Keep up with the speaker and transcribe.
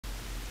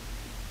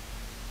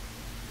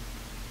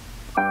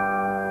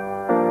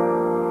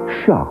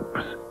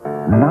Sharp's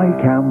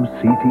Nicam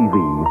CTV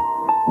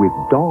with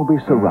Dolby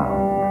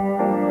Surround.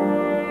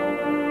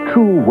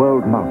 True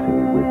World Multi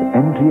with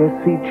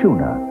NTSC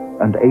tuner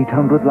and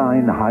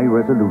 800-line high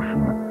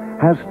resolution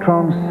has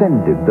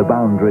transcended the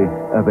boundary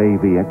of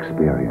AV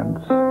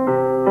experience.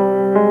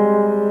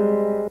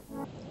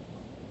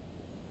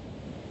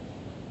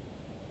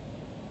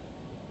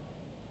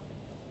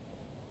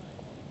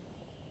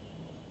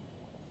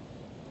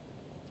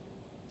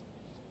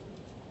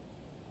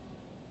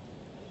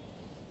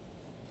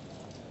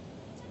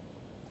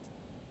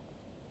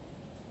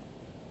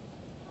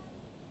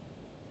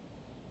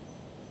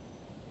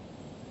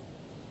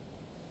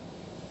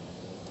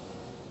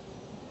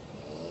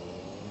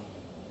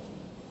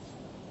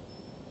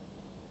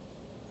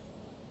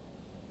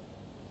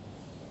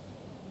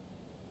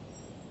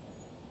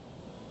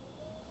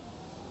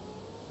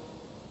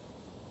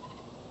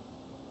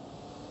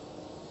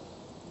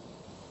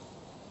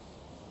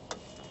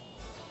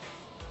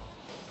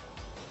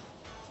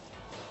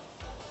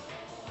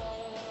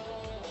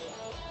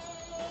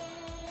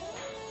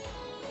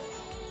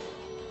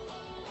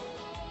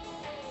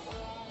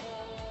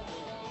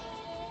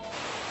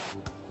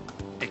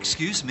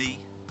 Excuse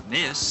me,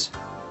 miss?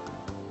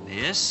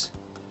 Miss?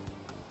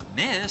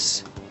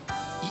 Miss?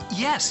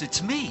 Yes,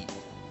 it's me.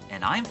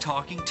 And I'm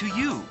talking to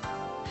you.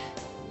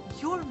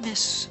 You're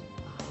Miss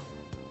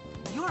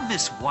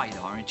White,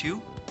 aren't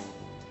you?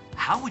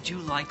 How would you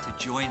like to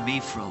join me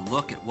for a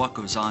look at what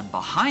goes on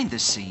behind the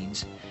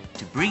scenes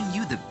to bring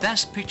you the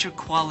best picture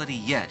quality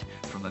yet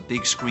from a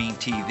big screen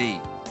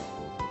TV?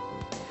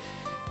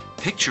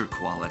 Picture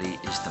quality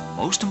is the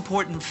most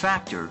important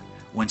factor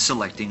when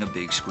selecting a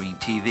big screen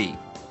TV.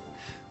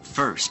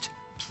 First,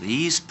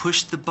 please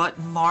push the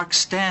button marked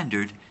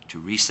Standard to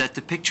reset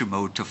the picture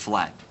mode to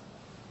flat.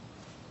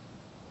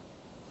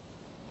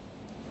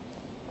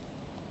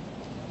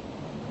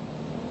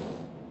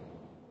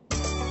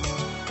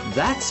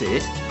 That's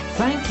it.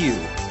 Thank you.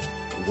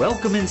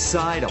 Welcome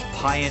inside a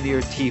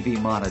Pioneer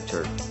TV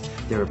monitor.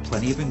 There are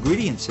plenty of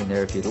ingredients in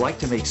there if you'd like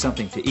to make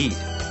something to eat.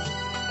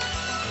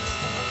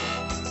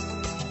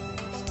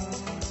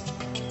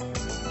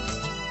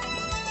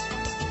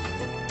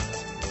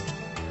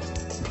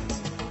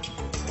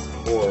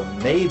 Or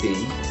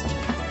maybe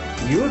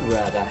you'd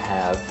rather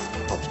have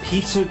a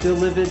pizza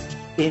delivered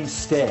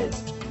instead.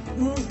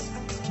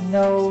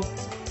 No,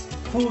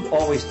 food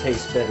always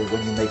tastes better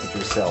when you make it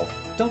yourself,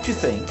 don't you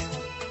think?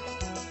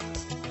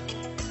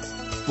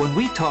 When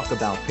we talk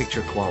about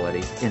picture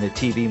quality in a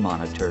TV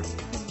monitor,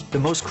 the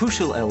most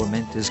crucial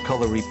element is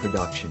color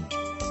reproduction.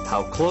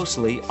 How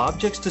closely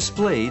objects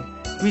displayed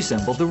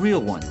resemble the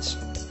real ones.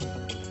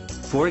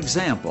 For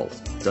example,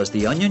 does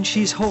the onion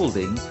she's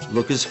holding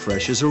look as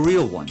fresh as a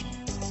real one?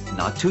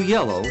 Not too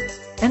yellow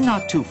and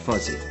not too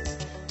fuzzy.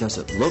 Does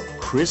it look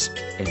crisp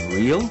and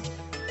real?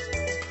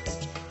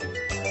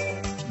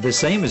 The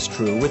same is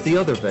true with the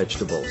other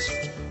vegetables.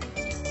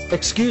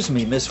 Excuse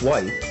me, Miss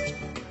White,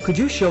 could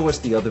you show us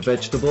the other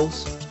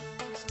vegetables?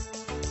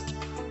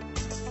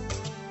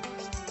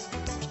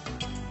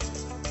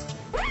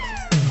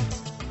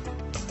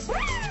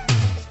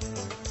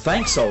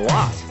 Thanks a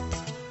lot.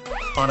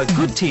 On a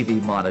good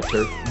TV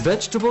monitor,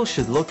 vegetables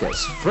should look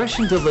as fresh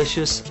and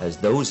delicious as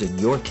those in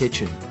your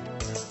kitchen.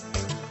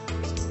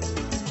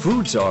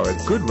 Foods are a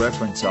good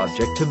reference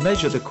object to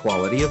measure the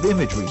quality of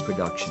image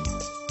reproduction.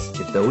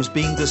 If those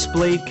being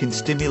displayed can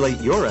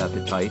stimulate your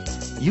appetite,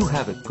 you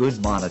have a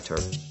good monitor.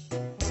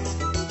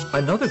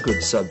 Another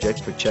good subject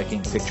for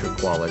checking picture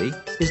quality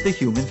is the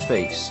human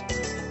face.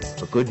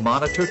 A good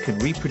monitor can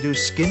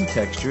reproduce skin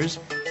textures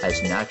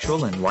as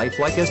natural and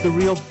lifelike as the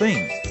real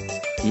thing,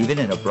 even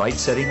in a bright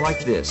setting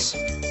like this.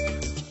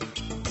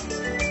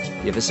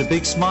 Give us a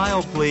big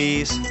smile,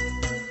 please.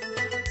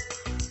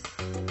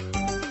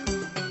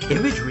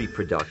 Image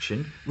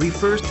reproduction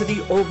refers to the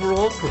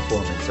overall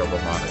performance of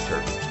a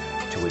monitor.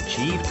 To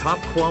achieve top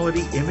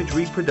quality image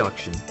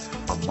reproduction,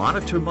 a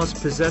monitor must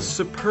possess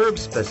superb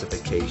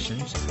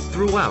specifications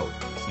throughout,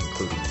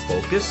 including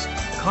focus,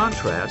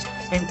 contrast,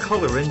 and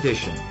color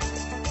rendition.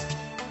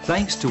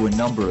 Thanks to a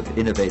number of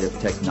innovative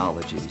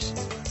technologies,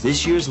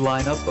 this year's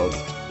lineup of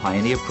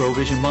Pioneer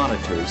ProVision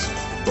monitors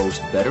boasts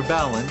better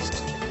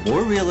balanced,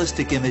 more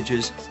realistic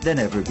images than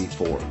ever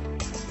before.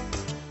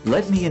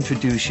 Let me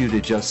introduce you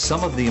to just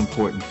some of the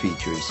important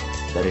features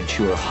that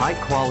ensure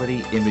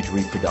high-quality image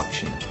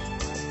reproduction.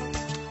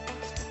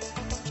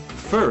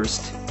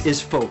 First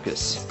is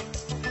focus.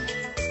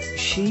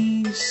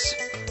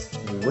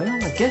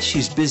 Well, I guess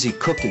she's busy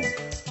cooking.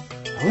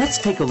 Let's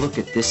take a look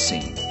at this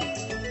scene.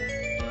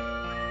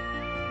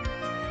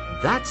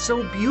 That's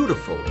so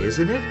beautiful,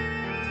 isn't it?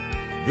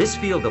 This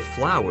field of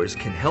flowers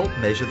can help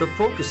measure the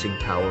focusing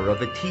power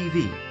of a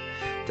TV.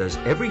 Does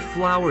every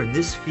flower in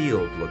this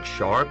field look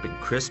sharp and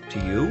crisp to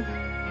you?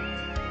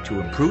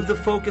 To improve the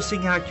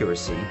focusing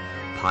accuracy,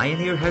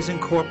 Pioneer has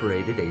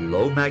incorporated a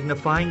low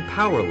magnifying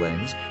power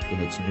lens in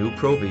its new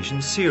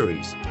ProVision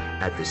series.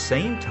 At the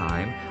same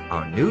time,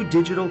 our new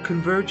digital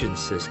convergence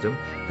system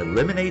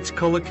eliminates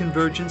color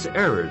convergence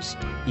errors,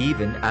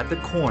 even at the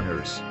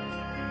corners.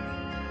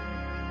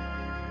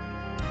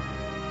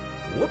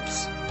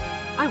 Whoops!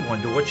 I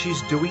wonder what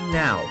she's doing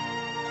now.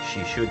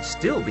 She should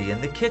still be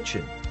in the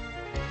kitchen.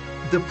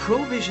 The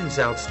ProVision's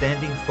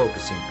outstanding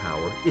focusing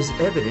power is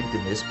evident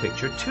in this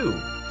picture too.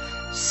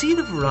 See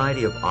the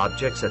variety of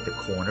objects at the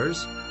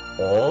corners,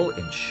 all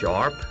in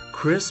sharp,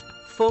 crisp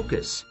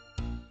focus.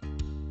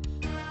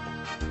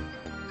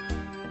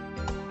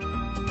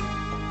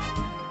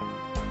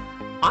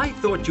 I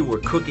thought you were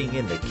cooking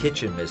in the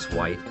kitchen, Miss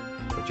White,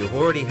 but you've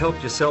already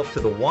helped yourself to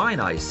the wine,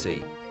 I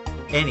see.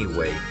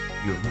 Anyway,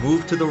 you've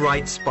moved to the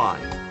right spot.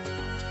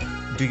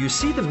 Do you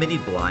see the mini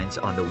blinds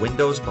on the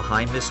windows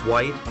behind Miss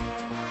White?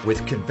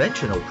 With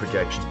conventional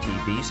projection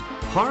TVs,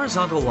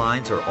 horizontal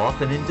lines are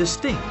often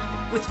indistinct,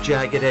 with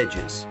jagged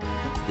edges.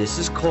 This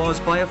is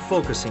caused by a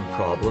focusing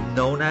problem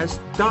known as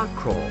dot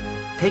crawl.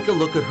 Take a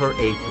look at her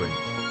apron.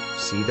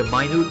 See the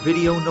minute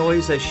video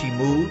noise as she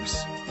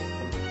moves?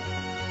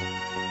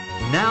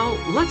 Now,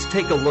 let's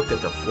take a look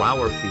at the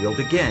flower field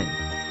again.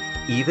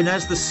 Even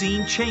as the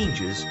scene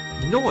changes,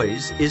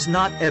 noise is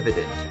not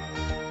evident.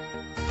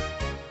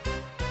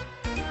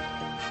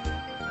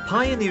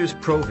 Pioneer's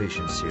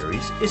ProVision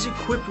series is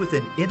equipped with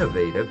an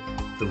innovative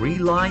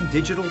 3-line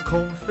digital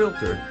cone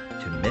filter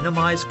to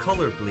minimize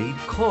color bleed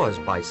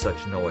caused by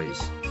such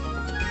noise.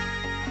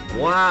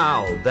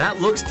 Wow,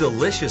 that looks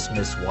delicious,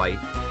 Miss White.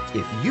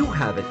 If you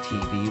have a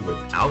TV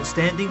with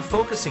outstanding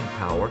focusing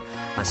power,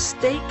 a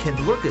steak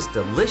can look as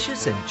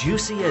delicious and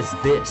juicy as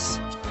this.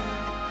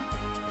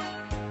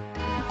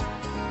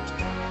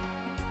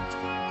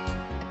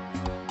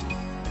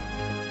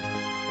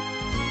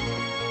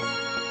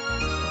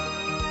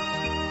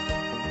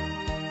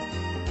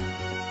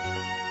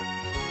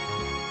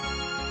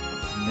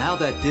 Now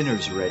that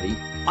dinner's ready,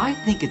 I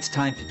think it's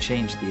time to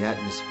change the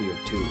atmosphere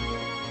too.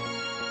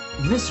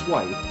 Miss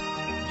White,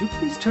 would you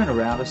please turn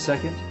around a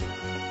second?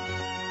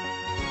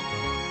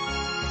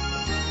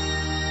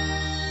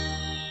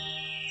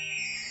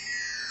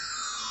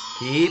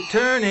 Keep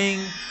turning.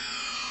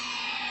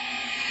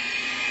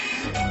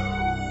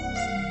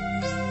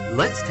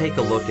 Let's take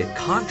a look at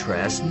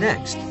contrast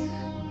next.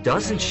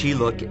 Doesn't she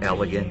look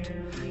elegant?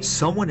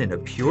 Someone in a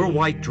pure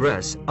white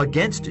dress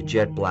against a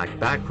jet black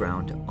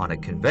background on a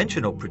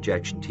conventional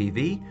projection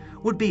TV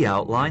would be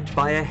outlined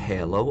by a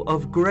halo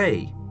of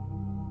gray.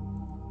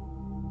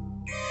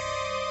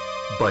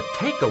 But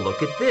take a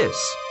look at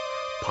this.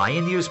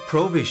 Pioneer's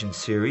ProVision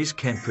series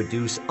can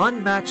produce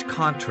unmatched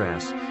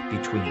contrast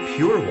between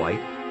pure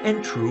white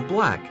and true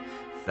black,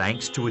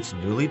 thanks to its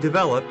newly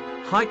developed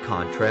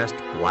high-contrast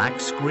black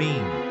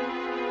screen.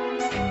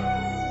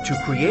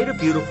 To create a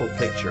beautiful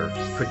picture,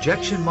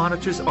 projection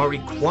monitors are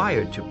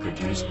required to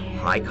produce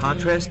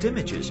high-contrast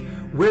images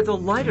where the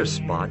lighter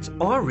spots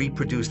are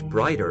reproduced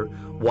brighter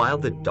while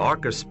the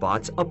darker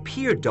spots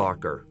appear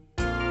darker.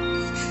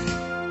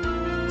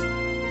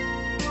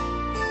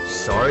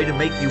 Sorry to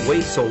make you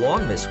wait so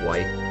long, Miss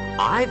White.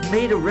 I've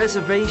made a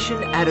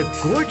reservation at a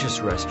gorgeous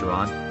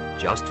restaurant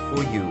just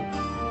for you.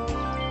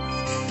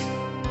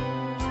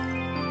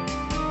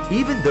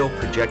 Even though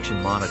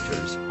projection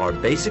monitors are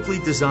basically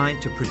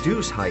designed to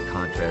produce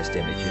high-contrast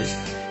images,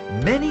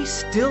 many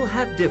still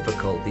have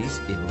difficulties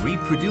in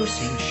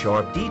reproducing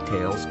sharp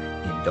details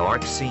in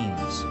dark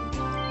scenes.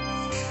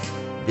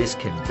 This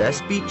can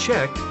best be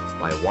checked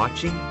by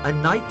watching a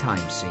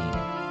nighttime scene.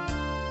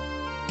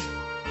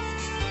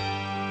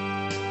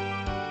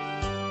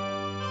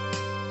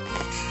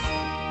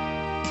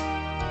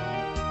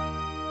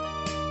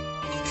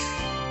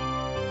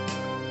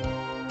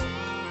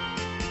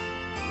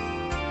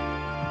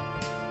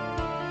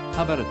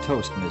 How about a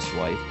toast, Miss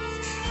White?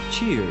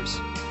 Cheers.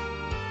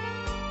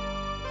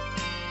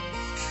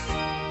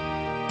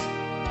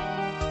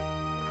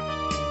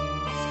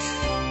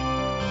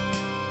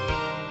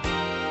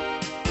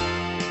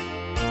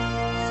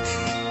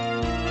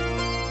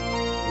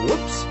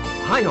 Whoops,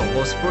 I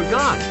almost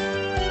forgot.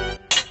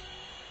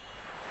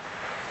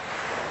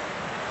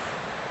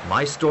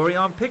 My story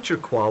on picture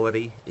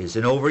quality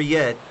isn't over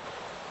yet.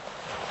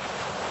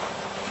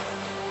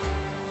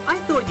 I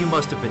thought you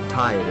must have been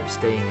tired of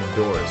staying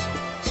indoors,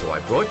 so I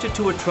brought you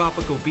to a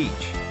tropical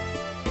beach.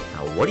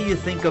 Now, what do you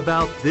think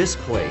about this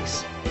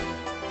place?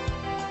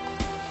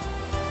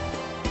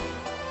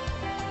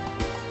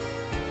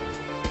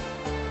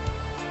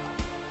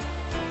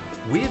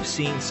 We have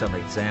seen some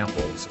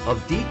examples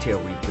of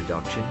detail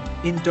reproduction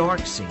in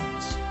dark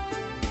scenes.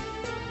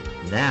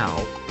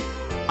 Now,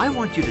 I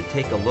want you to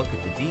take a look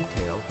at the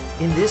detail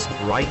in this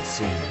bright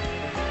scene.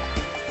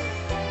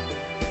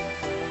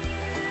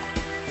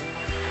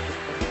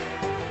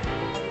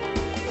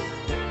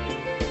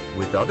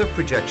 With other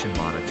projection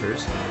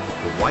monitors,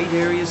 the white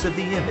areas of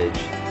the image,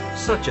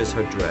 such as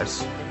her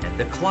dress and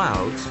the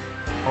clouds,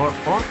 are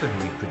often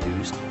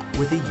reproduced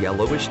with a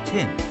yellowish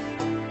tint.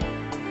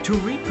 To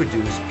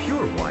reproduce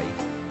pure white,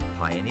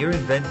 Pioneer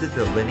invented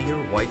the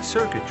linear white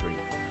circuitry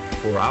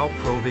for our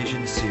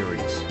ProVision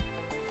series.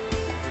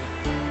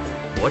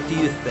 What do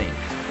you think?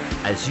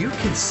 As you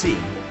can see,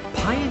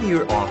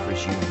 Pioneer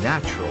offers you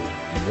natural,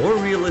 more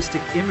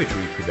realistic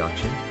imagery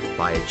production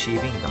by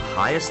achieving the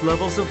highest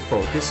levels of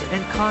focus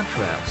and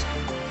contrast.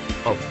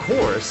 Of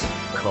course,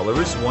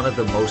 color is one of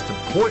the most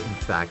important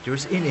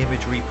factors in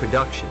image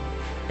reproduction.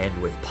 And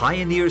with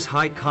Pioneer's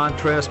High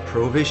Contrast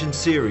ProVision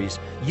series,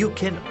 you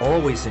can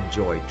always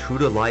enjoy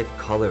true-to-life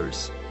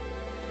colors.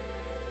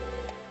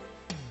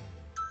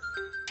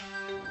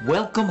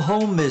 Welcome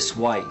home, Miss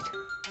White.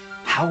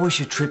 How was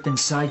your trip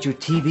inside your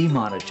TV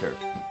monitor?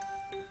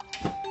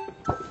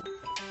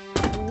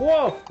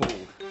 Whoa!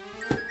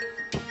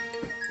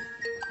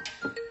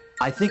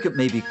 I think it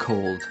may be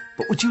cold,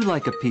 but would you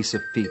like a piece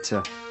of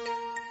pizza?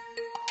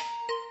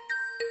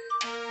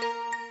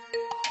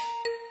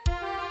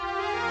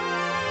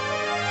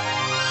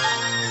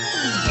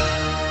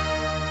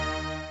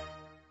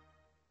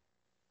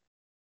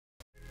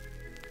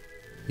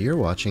 You're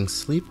watching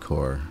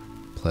Sleepcore.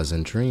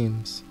 Pleasant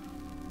dreams.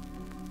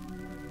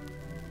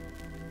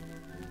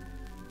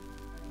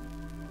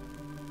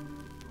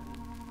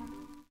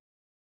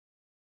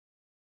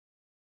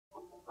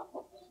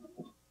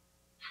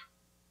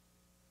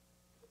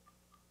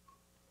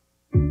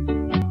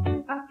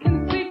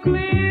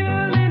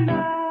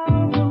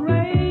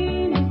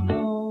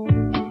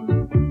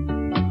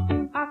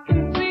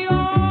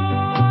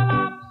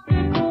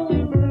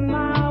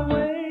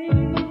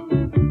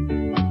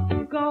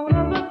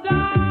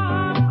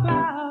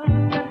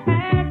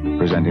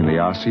 Presenting the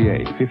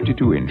RCA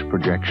 52-inch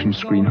projection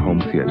screen home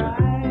theater.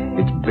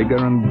 It's bigger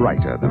and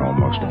brighter than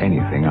almost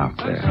anything out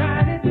there.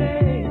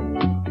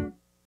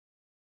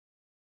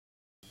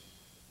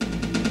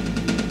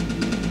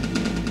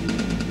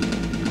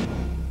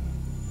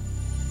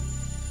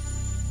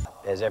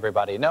 As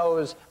everybody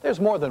knows, there's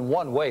more than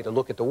one way to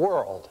look at the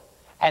world.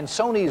 And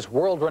Sony's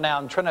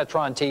world-renowned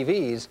Trinitron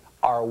TVs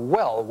are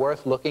well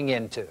worth looking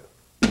into.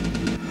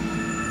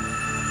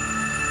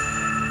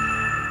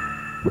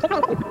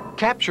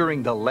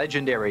 Capturing the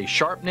legendary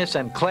sharpness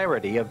and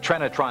clarity of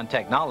Trinitron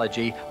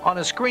technology on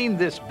a screen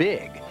this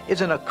big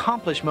is an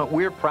accomplishment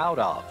we're proud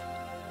of.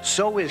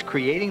 So is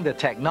creating the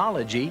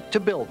technology to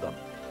build them.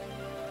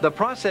 The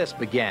process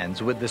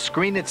begins with the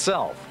screen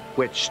itself,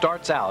 which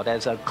starts out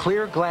as a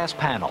clear glass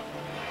panel.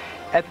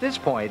 At this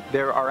point,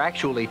 there are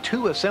actually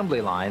two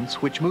assembly lines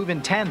which move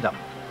in tandem,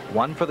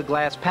 one for the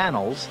glass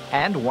panels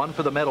and one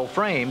for the metal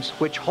frames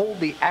which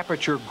hold the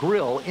aperture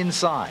grille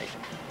inside.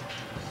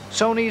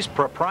 Sony's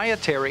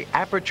proprietary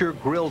aperture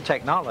grille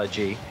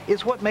technology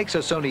is what makes a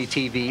Sony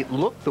TV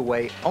look the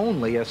way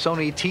only a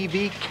Sony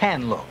TV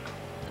can look.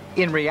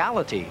 In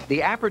reality,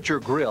 the aperture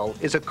grille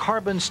is a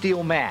carbon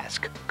steel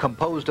mask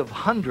composed of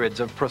hundreds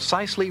of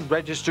precisely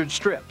registered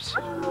strips.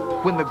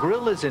 When the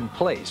grille is in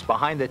place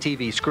behind the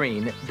TV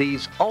screen,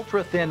 these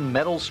ultra-thin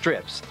metal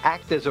strips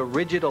act as a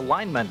rigid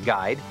alignment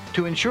guide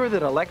to ensure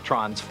that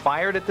electrons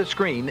fired at the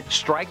screen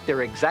strike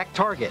their exact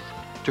target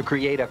to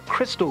create a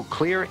crystal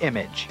clear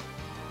image.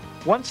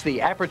 Once the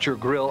aperture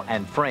grille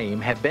and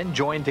frame have been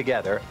joined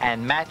together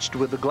and matched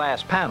with the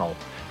glass panel,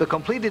 the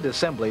completed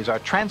assemblies are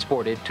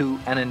transported to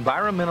an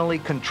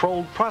environmentally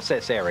controlled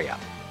process area.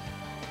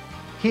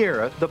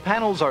 Here, the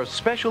panels are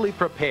specially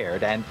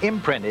prepared and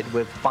imprinted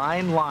with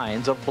fine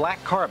lines of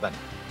black carbon.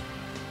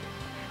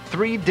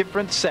 3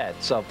 different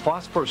sets of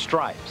phosphor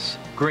stripes,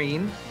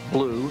 green,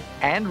 blue,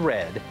 and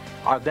red,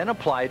 are then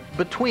applied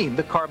between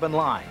the carbon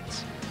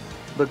lines.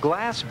 The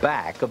glass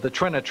back of the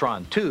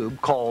Trinitron tube,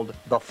 called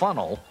the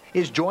funnel,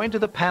 is joined to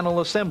the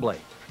panel assembly,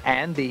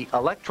 and the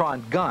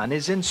electron gun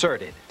is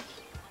inserted.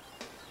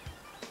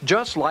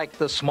 Just like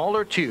the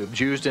smaller tubes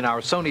used in our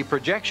Sony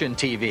projection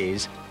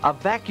TVs, a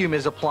vacuum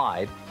is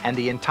applied and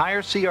the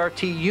entire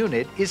CRT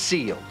unit is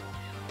sealed.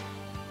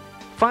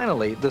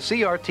 Finally, the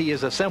CRT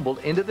is assembled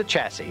into the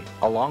chassis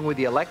along with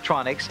the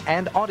electronics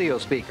and audio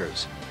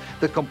speakers.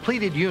 The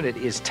completed unit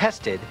is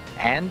tested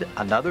and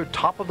another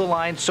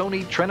top-of-the-line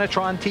Sony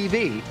Trinitron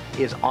TV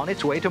is on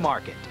its way to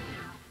market.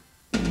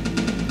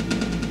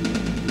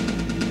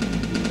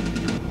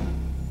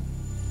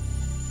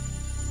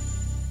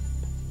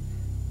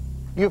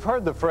 You've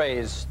heard the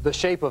phrase, the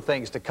shape of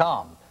things to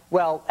come.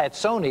 Well, at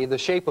Sony, the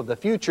shape of the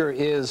future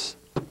is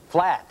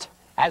flat,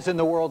 as in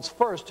the world's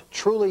first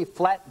truly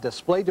flat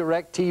display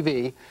direct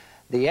TV,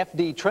 the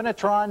FD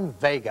Trinitron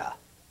Vega.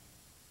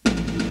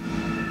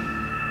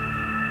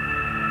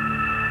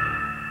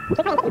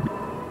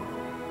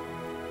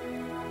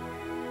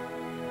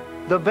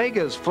 The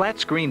Vega's flat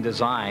screen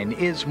design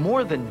is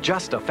more than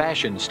just a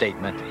fashion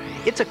statement.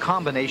 It's a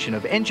combination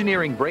of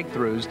engineering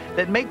breakthroughs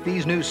that make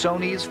these new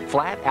Sonys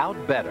flat out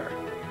better.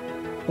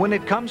 When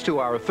it comes to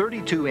our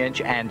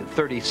 32-inch and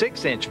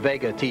 36-inch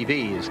Vega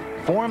TVs,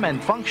 form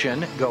and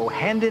function go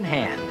hand in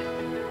hand.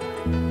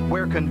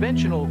 Where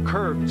conventional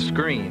curved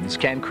screens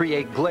can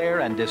create glare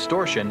and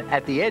distortion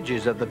at the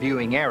edges of the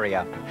viewing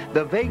area,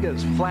 the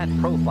Vega's flat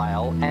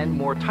profile and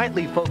more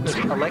tightly focused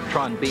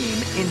electron beam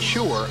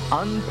ensure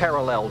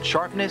unparalleled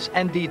sharpness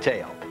and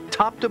detail,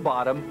 top to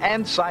bottom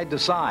and side to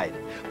side,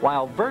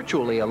 while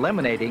virtually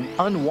eliminating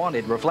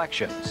unwanted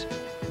reflections.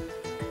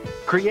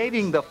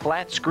 Creating the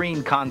flat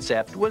screen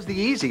concept was the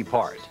easy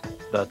part.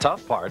 The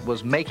tough part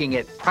was making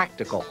it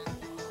practical.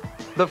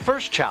 The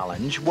first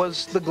challenge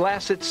was the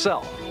glass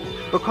itself.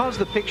 Because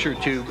the picture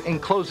tube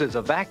encloses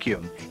a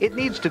vacuum, it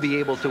needs to be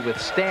able to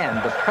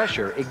withstand the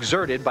pressure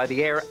exerted by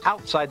the air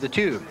outside the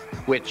tube,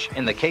 which,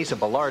 in the case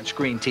of a large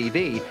screen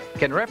TV,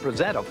 can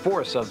represent a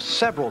force of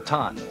several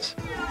tons.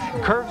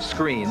 Curved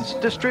screens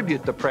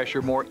distribute the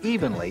pressure more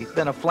evenly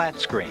than a flat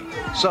screen,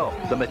 so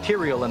the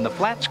material in the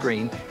flat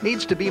screen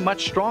needs to be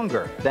much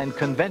stronger than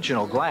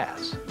conventional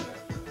glass.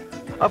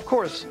 Of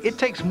course, it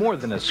takes more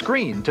than a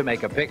screen to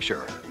make a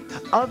picture.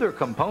 Other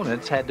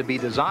components had to be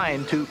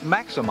designed to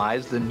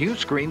maximize the new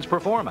screen's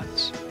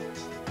performance.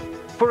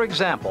 For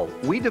example,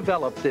 we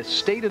developed this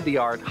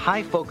state-of-the-art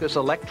high-focus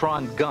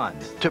electron gun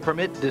to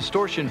permit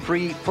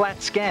distortion-free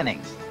flat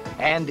scanning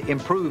and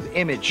improve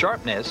image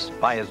sharpness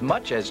by as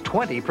much as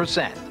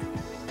 20%.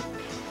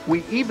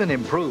 We even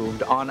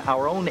improved on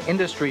our own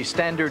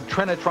industry-standard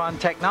Trinitron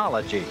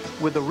technology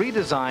with a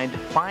redesigned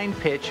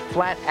fine-pitch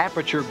flat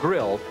aperture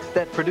grille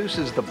that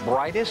produces the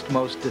brightest,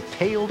 most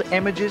detailed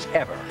images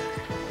ever.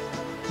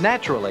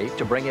 Naturally,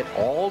 to bring it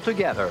all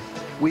together,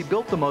 we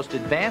built the most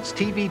advanced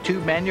TV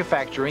tube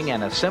manufacturing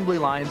and assembly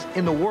lines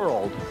in the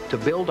world to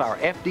build our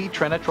FD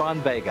Trinitron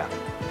Vega.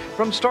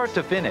 From start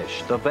to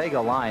finish, the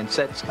Vega line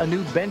sets a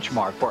new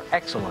benchmark for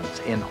excellence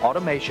in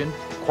automation,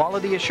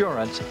 quality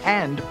assurance,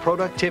 and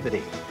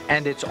productivity.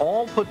 And it's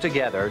all put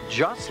together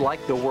just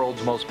like the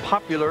world's most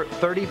popular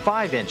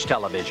 35-inch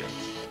television.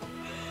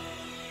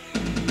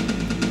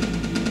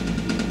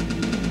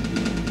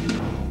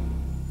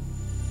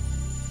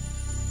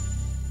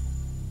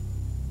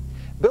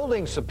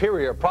 Building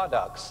superior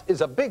products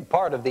is a big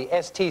part of the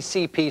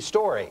STCP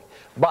story,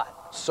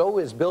 but so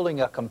is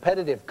building a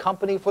competitive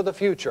company for the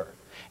future.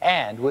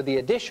 And with the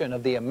addition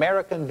of the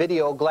American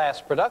video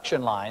glass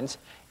production lines,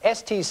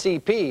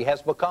 STCP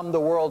has become the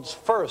world's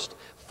first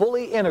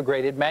fully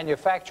integrated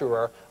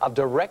manufacturer of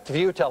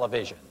direct-view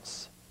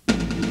televisions.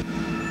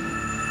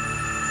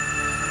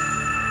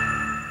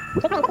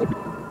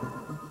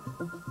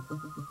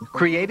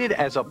 Created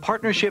as a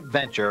partnership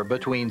venture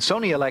between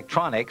Sony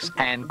Electronics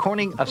and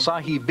Corning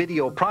Asahi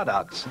Video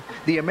Products,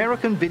 the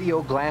American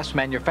Video Glass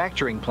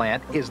Manufacturing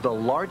Plant is the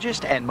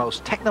largest and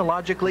most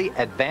technologically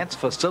advanced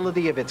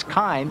facility of its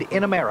kind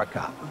in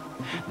America.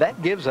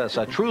 That gives us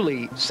a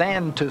truly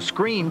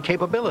sand-to-screen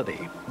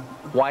capability.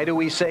 Why do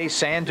we say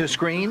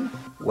sand-to-screen?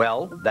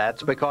 Well,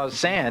 that's because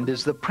sand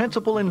is the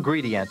principal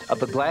ingredient of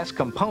the glass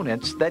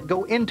components that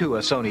go into a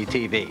Sony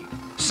TV.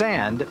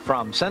 Sand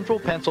from central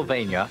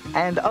Pennsylvania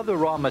and other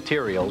raw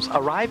materials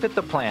arrive at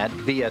the plant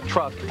via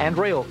truck and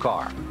rail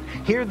car.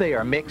 Here they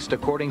are mixed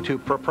according to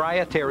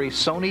proprietary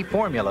Sony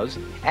formulas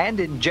and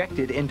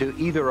injected into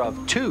either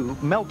of two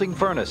melting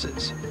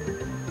furnaces.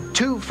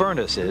 Two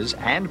furnaces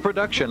and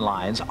production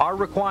lines are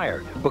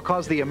required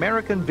because the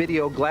American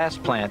Video Glass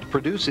Plant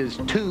produces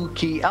two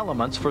key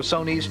elements for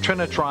Sony's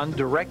Trinitron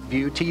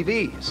direct-view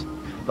TVs: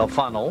 the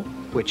funnel,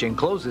 which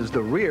encloses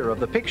the rear of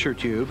the picture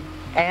tube,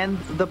 and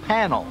the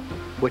panel,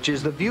 which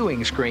is the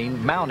viewing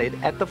screen mounted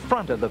at the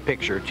front of the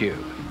picture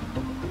tube.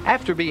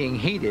 After being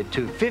heated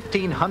to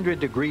 1500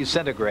 degrees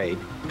centigrade,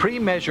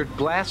 pre-measured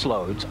glass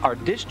loads are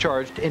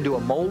discharged into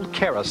a mold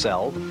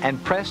carousel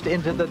and pressed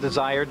into the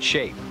desired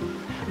shape.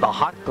 The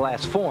hot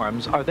glass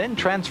forms are then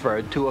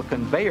transferred to a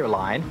conveyor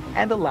line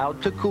and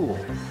allowed to cool.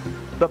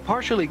 The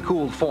partially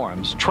cooled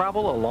forms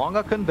travel along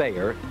a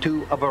conveyor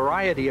to a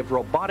variety of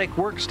robotic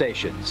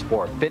workstations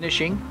for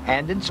finishing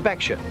and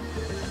inspection.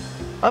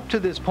 Up to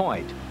this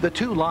point, the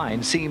two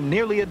lines seem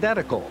nearly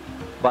identical,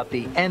 but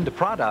the end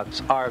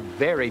products are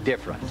very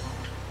different.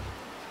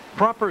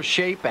 Proper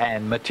shape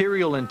and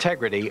material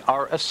integrity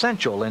are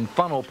essential in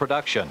funnel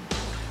production.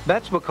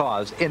 That's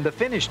because in the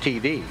finished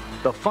TV,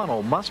 the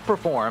funnel must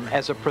perform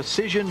as a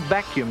precision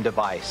vacuum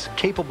device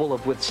capable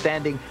of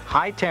withstanding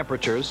high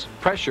temperatures,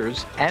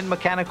 pressures, and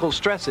mechanical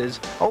stresses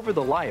over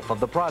the life of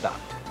the product.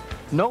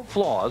 No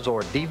flaws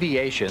or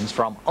deviations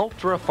from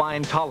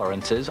ultra-fine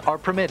tolerances are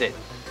permitted,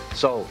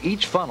 so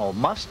each funnel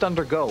must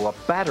undergo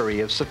a battery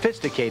of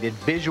sophisticated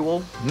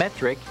visual,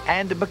 metric,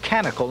 and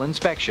mechanical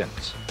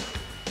inspections.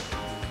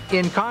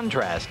 In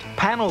contrast,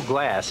 panel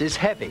glass is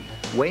heavy,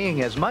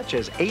 weighing as much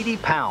as 80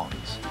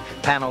 pounds.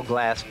 Panel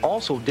glass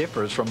also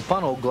differs from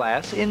funnel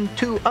glass in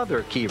two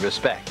other key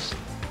respects.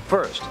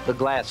 First, the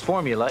glass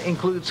formula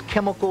includes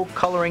chemical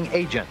coloring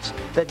agents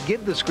that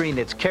give the screen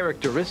its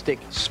characteristic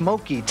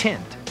smoky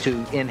tint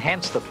to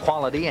enhance the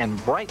quality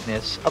and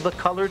brightness of the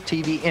colored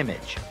TV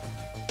image.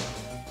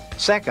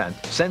 Second,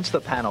 since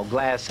the panel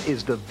glass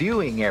is the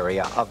viewing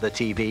area of the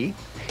TV,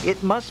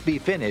 it must be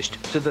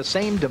finished to the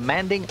same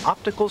demanding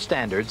optical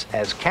standards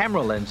as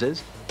camera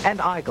lenses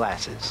and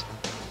eyeglasses.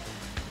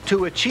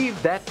 To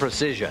achieve that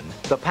precision,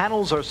 the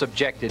panels are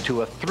subjected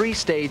to a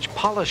three-stage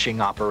polishing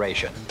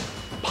operation.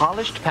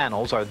 Polished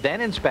panels are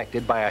then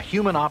inspected by a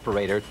human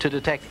operator to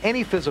detect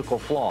any physical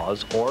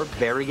flaws or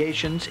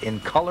variations in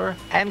color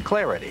and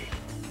clarity.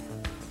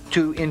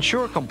 To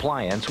ensure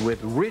compliance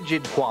with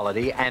rigid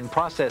quality and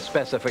process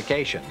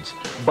specifications,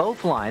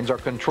 both lines are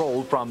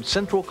controlled from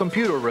central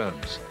computer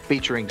rooms,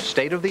 featuring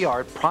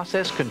state-of-the-art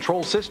process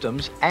control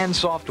systems and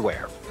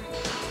software.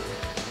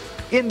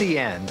 In the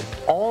end,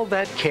 all all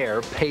that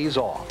care pays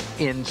off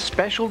in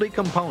specialty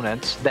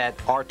components that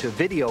are to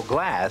video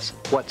glass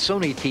what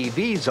Sony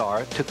TVs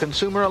are to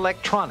consumer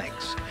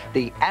electronics,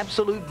 the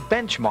absolute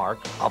benchmark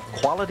of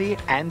quality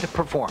and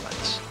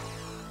performance.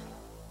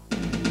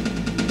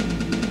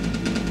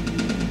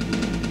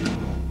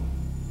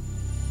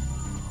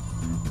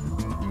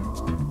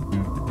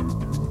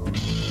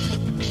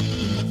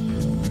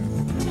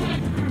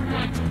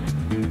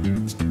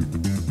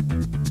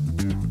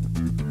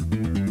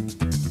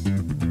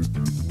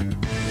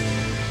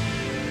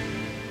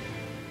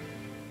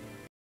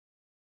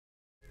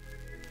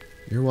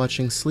 You're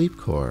watching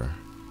Sleepcore,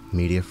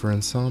 media for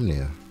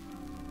insomnia.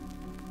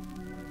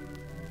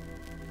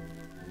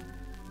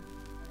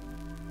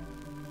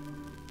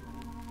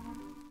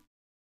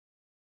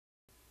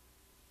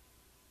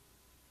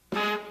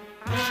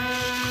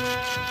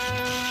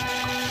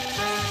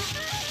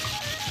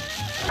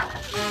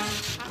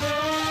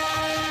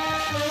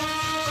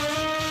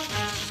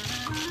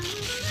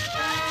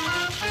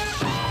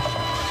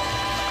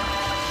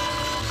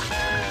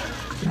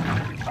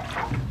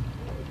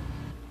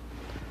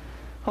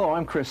 Hello,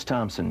 I'm Chris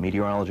Thompson,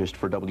 meteorologist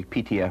for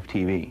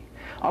WPTF-TV.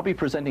 I'll be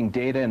presenting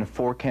data and a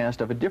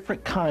forecast of a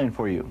different kind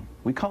for you.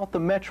 We call it the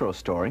Metro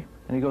story,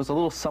 and it goes a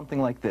little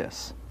something like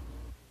this.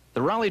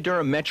 The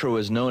Raleigh-Durham Metro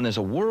is known as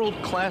a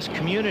world-class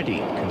community,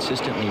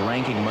 consistently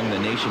ranking among the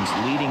nation's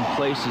leading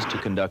places to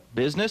conduct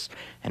business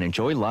and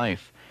enjoy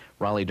life.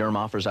 Raleigh-Durham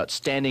offers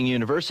outstanding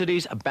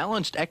universities, a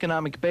balanced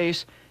economic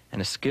base,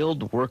 and a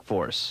skilled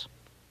workforce.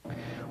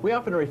 We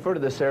often refer to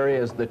this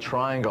area as the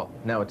Triangle.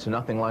 Now, it's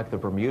nothing like the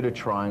Bermuda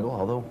Triangle,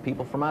 although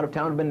people from out of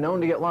town have been known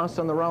to get lost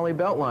on the Raleigh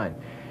Beltline.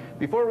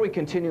 Before we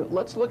continue,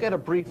 let's look at a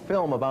brief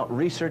film about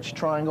Research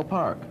Triangle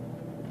Park.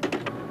 The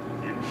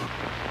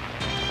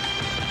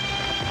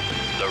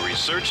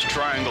Research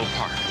Triangle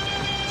Park,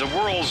 the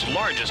world's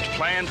largest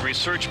planned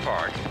research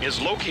park,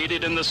 is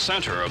located in the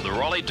center of the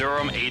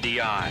Raleigh-Durham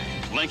ADI,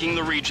 linking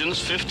the region's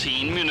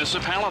 15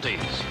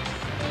 municipalities.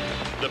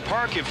 The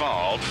park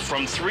evolved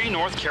from 3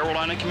 North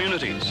Carolina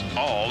communities,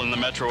 all in the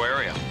metro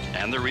area,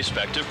 and their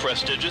respective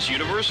prestigious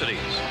universities.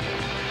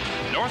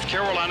 North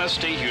Carolina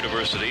State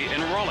University in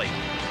Raleigh,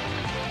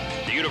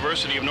 the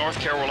University of North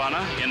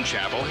Carolina in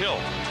Chapel Hill,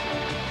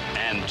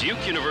 and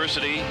Duke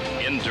University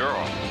in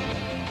Durham.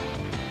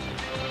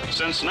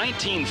 Since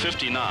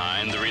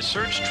 1959, the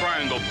Research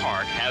Triangle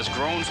Park has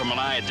grown from an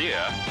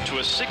idea to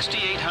a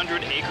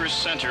 6,800-acre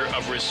center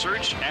of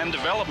research and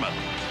development,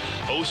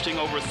 boasting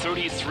over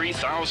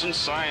 33,000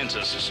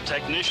 scientists,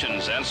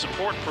 technicians, and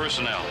support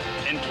personnel,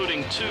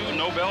 including 2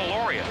 Nobel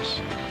laureates.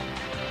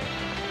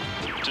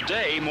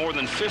 Today, more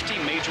than 50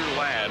 major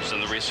labs in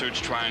the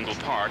Research Triangle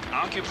Park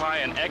occupy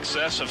an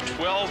excess of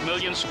 12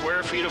 million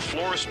square feet of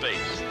floor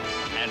space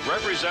and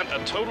represent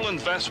a total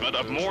investment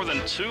of more than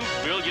 $2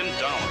 billion.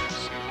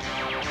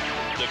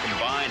 The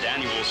combined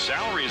annual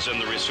salaries in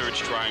the Research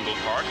Triangle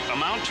Park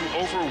amount to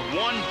over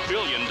 $1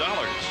 billion.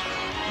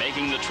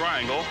 Making the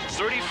Triangle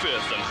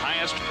 35th and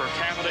highest per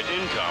capita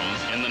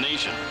income in the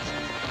nation.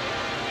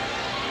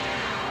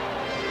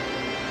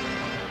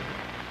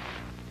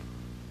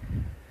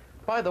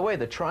 By the way,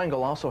 the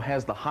Triangle also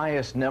has the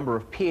highest number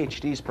of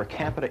PhDs per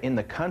capita in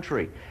the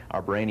country.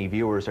 Our brainy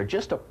viewers are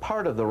just a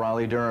part of the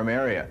Raleigh-Durham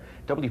area,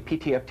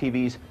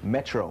 WPTF-TV's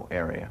metro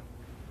area.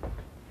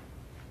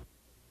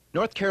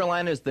 North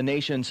Carolina is the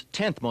nation's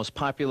 10th most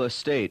populous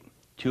state.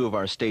 2 of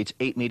our state's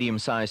 8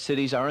 medium-sized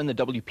cities are in the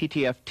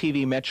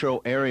WPTF-TV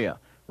metro area.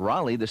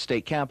 Raleigh, the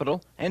state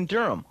capital, and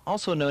Durham,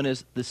 also known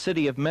as the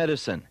City of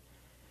Medicine.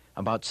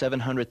 About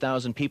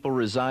 700,000 people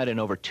reside in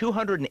over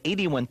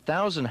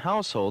 281,000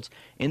 households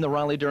in the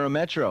Raleigh-Durham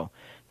metro.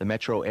 The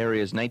metro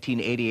area's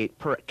 1988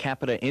 per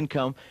capita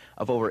income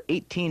of over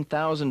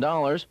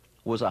 $18,000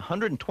 was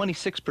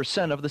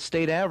 126% of the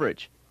state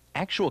average.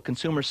 Actual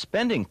consumer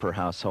spending per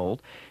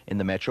household in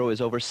the metro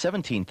is over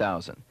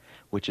 $17,000.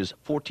 Which is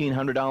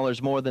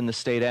 $1,400 more than the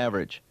state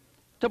average.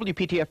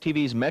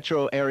 WPTF-TV's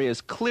metro area is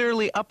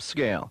clearly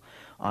upscale.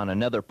 On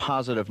another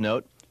positive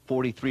note,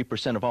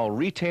 43% of all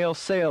retail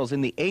sales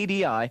in the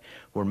ADI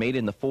were made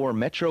in the 4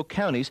 metro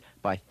counties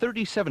by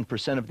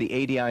 37% of the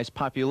ADI's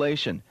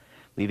population,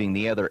 leaving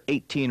the other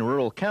 18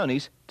 rural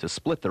counties to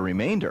split the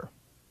remainder.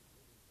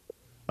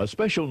 A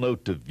special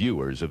note to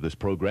viewers of this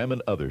program in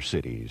other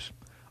cities.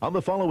 On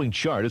the following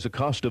chart is a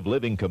cost of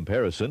living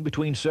comparison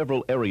between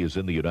several areas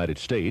in the United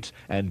States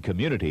and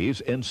communities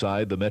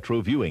inside the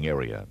metro viewing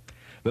area.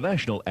 The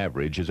national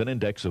average is an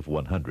index of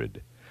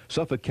 100.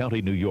 Suffolk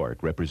County, New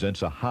York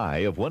represents a high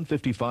of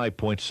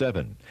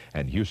 155.7,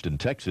 and Houston,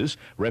 Texas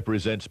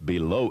represents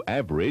below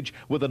average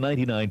with a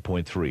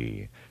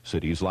 99.3.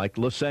 Cities like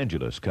Los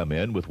Angeles come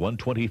in with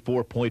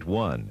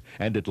 124.1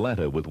 and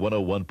Atlanta with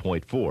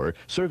 101.4,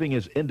 serving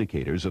as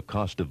indicators of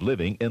cost of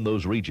living in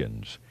those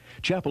regions.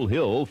 Chapel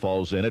Hill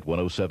falls in at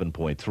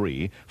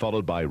 107.3,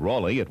 followed by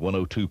Raleigh at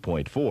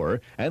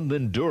 102.4, and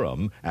then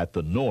Durham at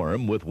the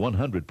norm with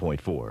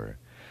 100.4.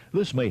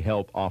 This may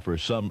help offer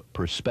some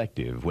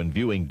perspective when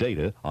viewing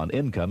data on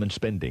income and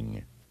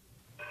spending.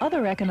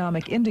 Other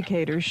economic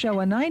indicators show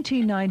a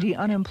 1990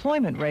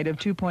 unemployment rate of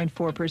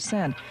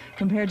 2.4%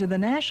 compared to the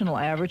national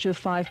average of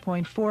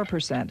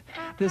 5.4%.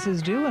 This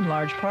is due in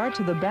large part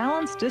to the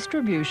balanced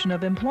distribution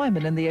of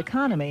employment in the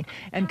economy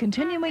and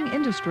continuing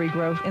industry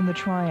growth in the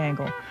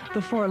triangle.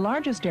 The four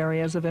largest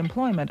areas of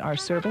employment are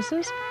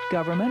services,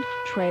 government,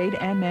 trade,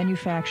 and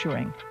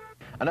manufacturing.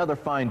 Another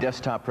fine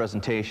desktop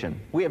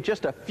presentation. We have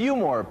just a few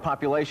more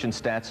population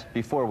stats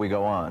before we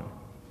go on.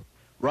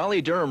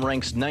 Raleigh-Durham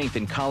ranks 9th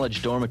in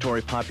college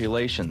dormitory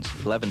populations.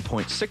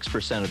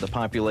 11.6% of the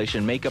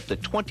population make up the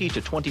 20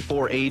 to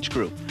 24 age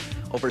group.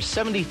 Over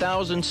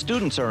 70,000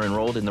 students are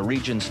enrolled in the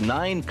region's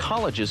 9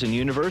 colleges and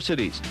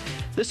universities.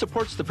 This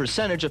supports the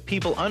percentage of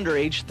people under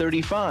age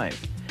 35.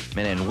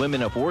 Men and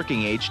women of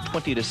working age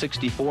 20 to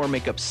 64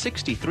 make up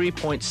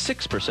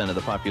 63.6% of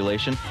the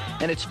population,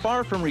 and it's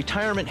far from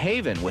retirement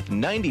haven, with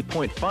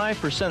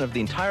 90.5% of the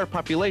entire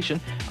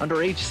population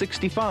under age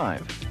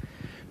 65.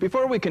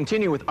 Before we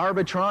continue with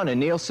Arbitron and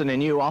Nielsen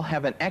and you, I'll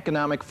have an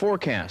economic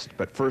forecast.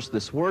 But first,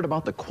 this word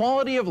about the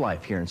quality of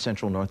life here in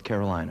Central North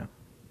Carolina.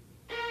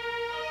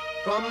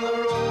 From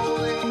the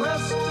rolling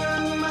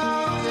western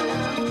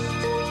mountains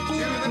to the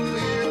clear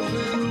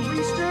blue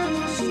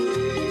eastern sea,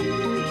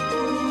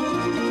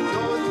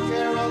 North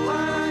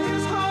Carolina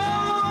is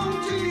home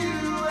to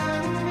you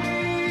and me.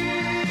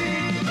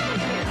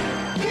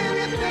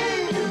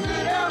 Anything you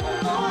could ever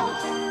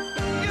want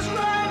is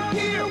right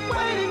here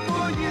waiting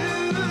for you.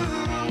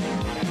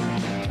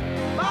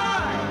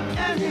 Buy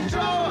and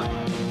enjoy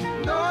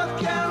North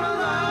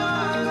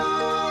Carolina.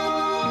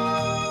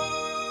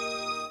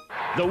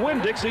 The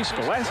Winn-Dixie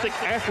Scholastic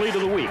Athlete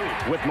of the Week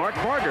with Mark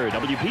Barger,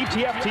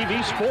 WPTF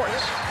TV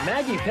Sports.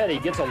 Maggie Petty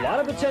gets a lot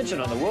of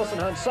attention on the Wilson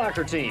Hunt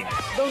soccer team,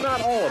 though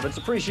not all of it's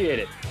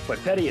appreciated.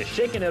 But Petty is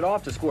shaking it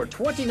off to score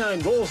 29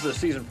 goals this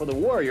season for the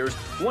Warriors,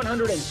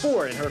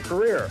 104 in her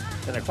career.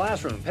 In the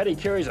classroom, Petty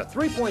carries a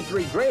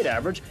 3.3 grade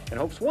average and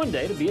hopes one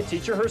day to be a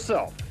teacher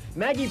herself.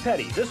 Maggie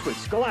Petty, this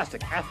week's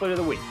Scholastic Athlete of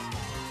the Week.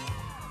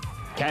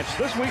 Catch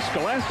this week's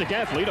Scholastic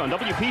Athlete on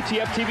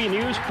WPTF TV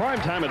News,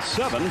 primetime at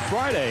 7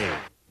 Friday.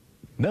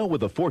 Now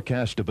with a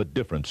forecast of a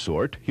different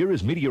sort, here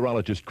is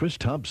meteorologist Chris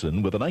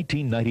Thompson with a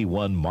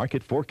 1991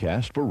 market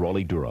forecast for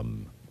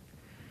Raleigh-Durham.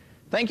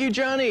 Thank you,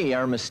 Johnny,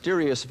 our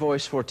mysterious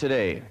voice for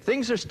today.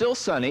 Things are still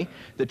sunny.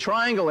 The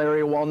Triangle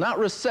area, while not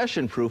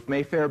recession-proof,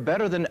 may fare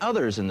better than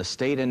others in the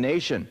state and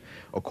nation.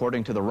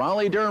 According to the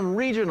Raleigh-Durham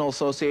Regional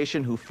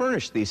Association, who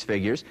furnished these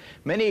figures,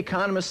 many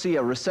economists see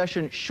a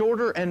recession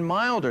shorter and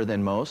milder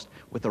than most,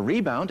 with a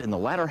rebound in the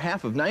latter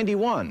half of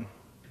 91.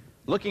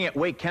 Looking at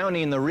Wake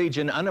County in the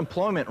region,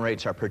 unemployment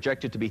rates are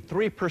projected to be 3%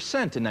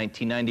 in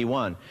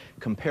 1991,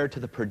 compared to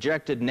the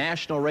projected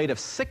national rate of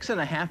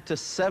 6.5% to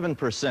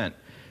 7%.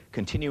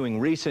 Continuing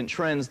recent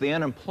trends, the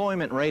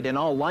unemployment rate in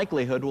all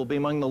likelihood will be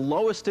among the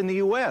lowest in the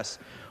U.S.,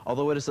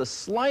 although it is a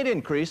slight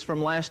increase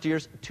from last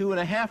year's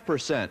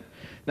 2.5%.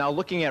 Now,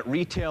 looking at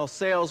retail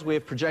sales, we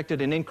have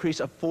projected an increase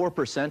of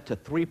 4% to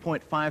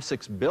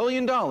 $3.56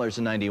 billion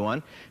in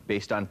 91,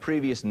 based on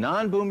previous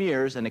non-boom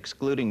years and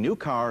excluding new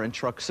car and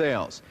truck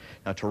sales.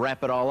 Now, to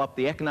wrap it all up,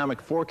 the economic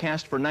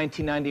forecast for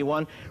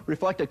 1991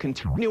 reflect a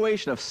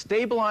continuation of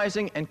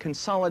stabilizing and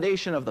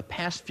consolidation of the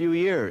past few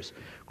years.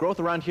 Growth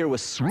around here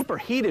was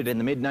superheated in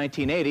the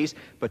mid-1980s,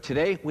 but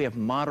today we have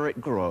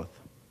moderate growth.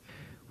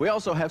 We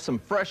also have some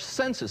fresh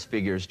census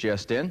figures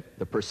just in.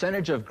 The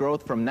percentage of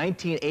growth from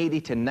 1980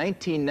 to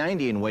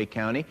 1990 in Wake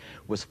County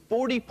was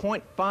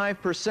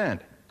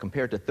 40.5%,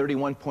 compared to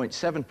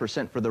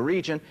 31.7% for the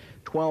region,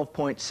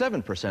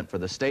 12.7% for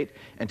the state,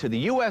 and to the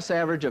U.S.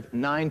 average of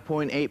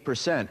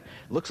 9.8%.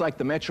 Looks like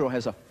the metro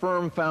has a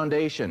firm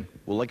foundation.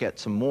 We'll look at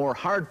some more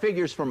hard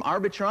figures from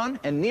Arbitron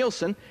and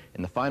Nielsen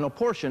in the final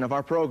portion of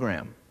our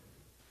program.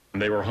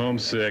 They were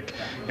homesick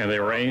and they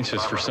were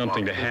anxious for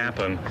something to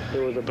happen,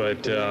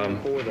 but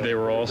they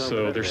were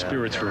also, their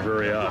spirits were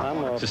very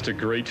up. Just a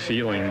great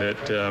feeling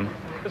that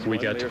we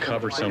got to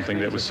cover something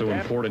that was so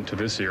important to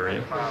this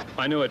area.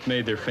 I know it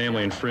made their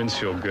family and friends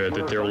feel good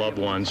that their loved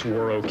ones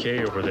were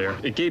okay over there.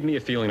 It gave me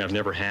a feeling I've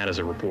never had as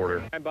a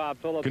reporter.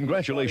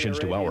 Congratulations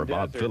to our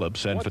Bob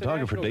Phillips and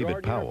photographer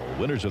David Powell,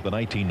 winners of the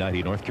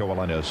 1990 North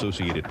Carolina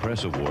Associated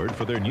Press Award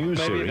for their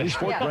news series,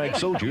 Fort Bragg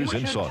Soldiers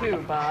in Saudi.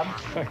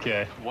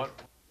 Okay.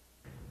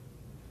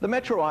 The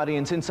metro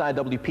audience inside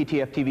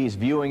WPTF TV's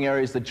viewing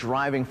area is the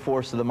driving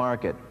force of the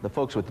market. The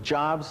folks with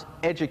jobs,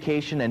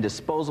 education, and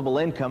disposable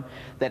income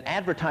that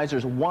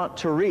advertisers want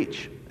to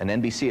reach. An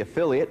NBC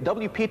affiliate,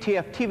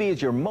 WPTF TV is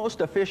your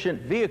most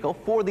efficient vehicle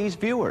for these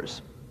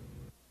viewers.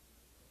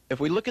 If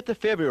we look at the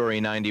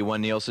February 91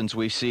 Nielsen's,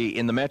 we see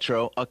in the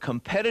metro a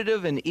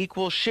competitive and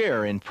equal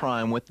share in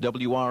prime with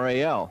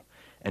WRAL,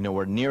 and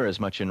nowhere near as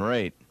much in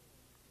rate.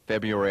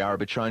 February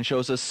Arbitron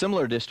shows a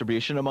similar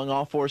distribution among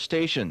all 4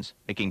 stations,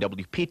 making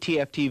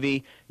WPTF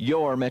TV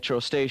your metro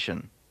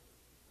station.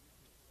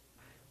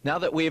 Now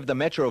that we have the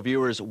Metro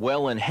viewers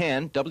well in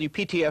hand,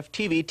 WPTF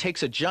TV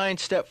takes a giant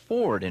step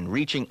forward in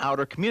reaching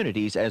outer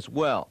communities as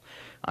well.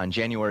 On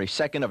January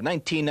 2nd of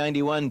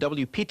 1991,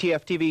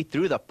 WPTF TV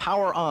threw the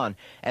power on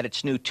at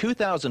its new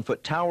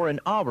 2,000-foot tower in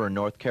Auburn,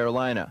 North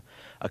Carolina.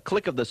 A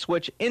click of the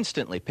switch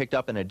instantly picked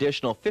up an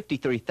additional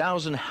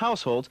 53,000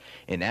 households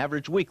in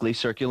average weekly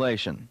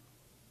circulation.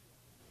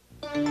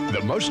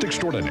 The most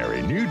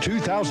extraordinary new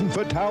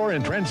 2,000-foot tower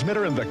and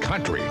transmitter in the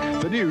country,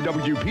 the new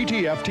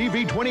WPTF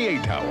TV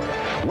 28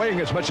 tower,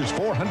 weighing as much as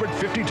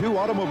 452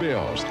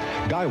 automobiles.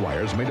 Guy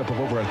wires made up of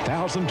over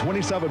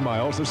 1,027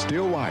 miles of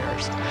steel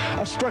wires.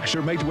 A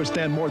structure made to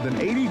withstand more than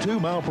 82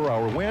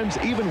 mile-per-hour winds,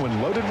 even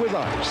when loaded with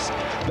ice.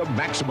 The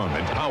maximum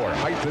in power,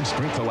 height, and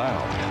strength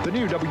allowed. The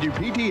new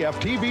WPTF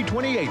TV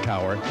 28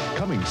 tower,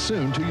 coming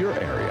soon to your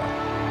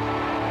area.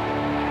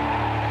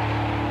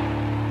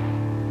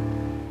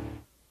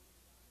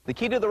 The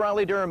key to the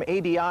Raleigh-Durham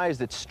ADI is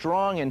its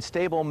strong and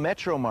stable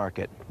metro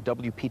market,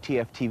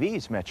 WPTF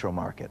TV's metro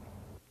market.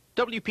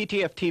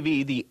 WPTF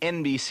TV, the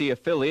NBC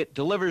affiliate,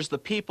 delivers the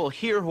people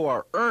here who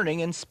are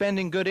earning and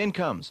spending good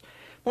incomes.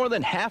 More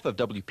than half of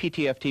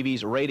WPTF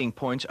TV's rating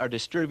points are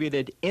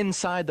distributed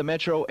inside the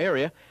metro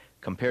area,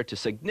 compared to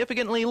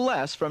significantly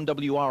less from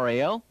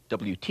WRAL,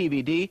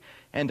 WTVD,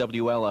 and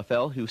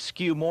WLFL, who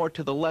skew more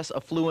to the less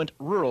affluent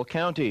rural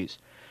counties.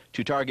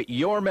 To target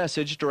your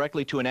message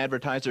directly to an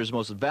advertiser's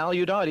most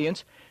valued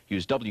audience,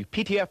 use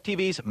WPTF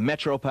TV's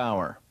Metro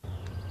Power.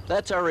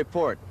 That's our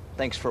report.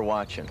 Thanks for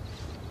watching.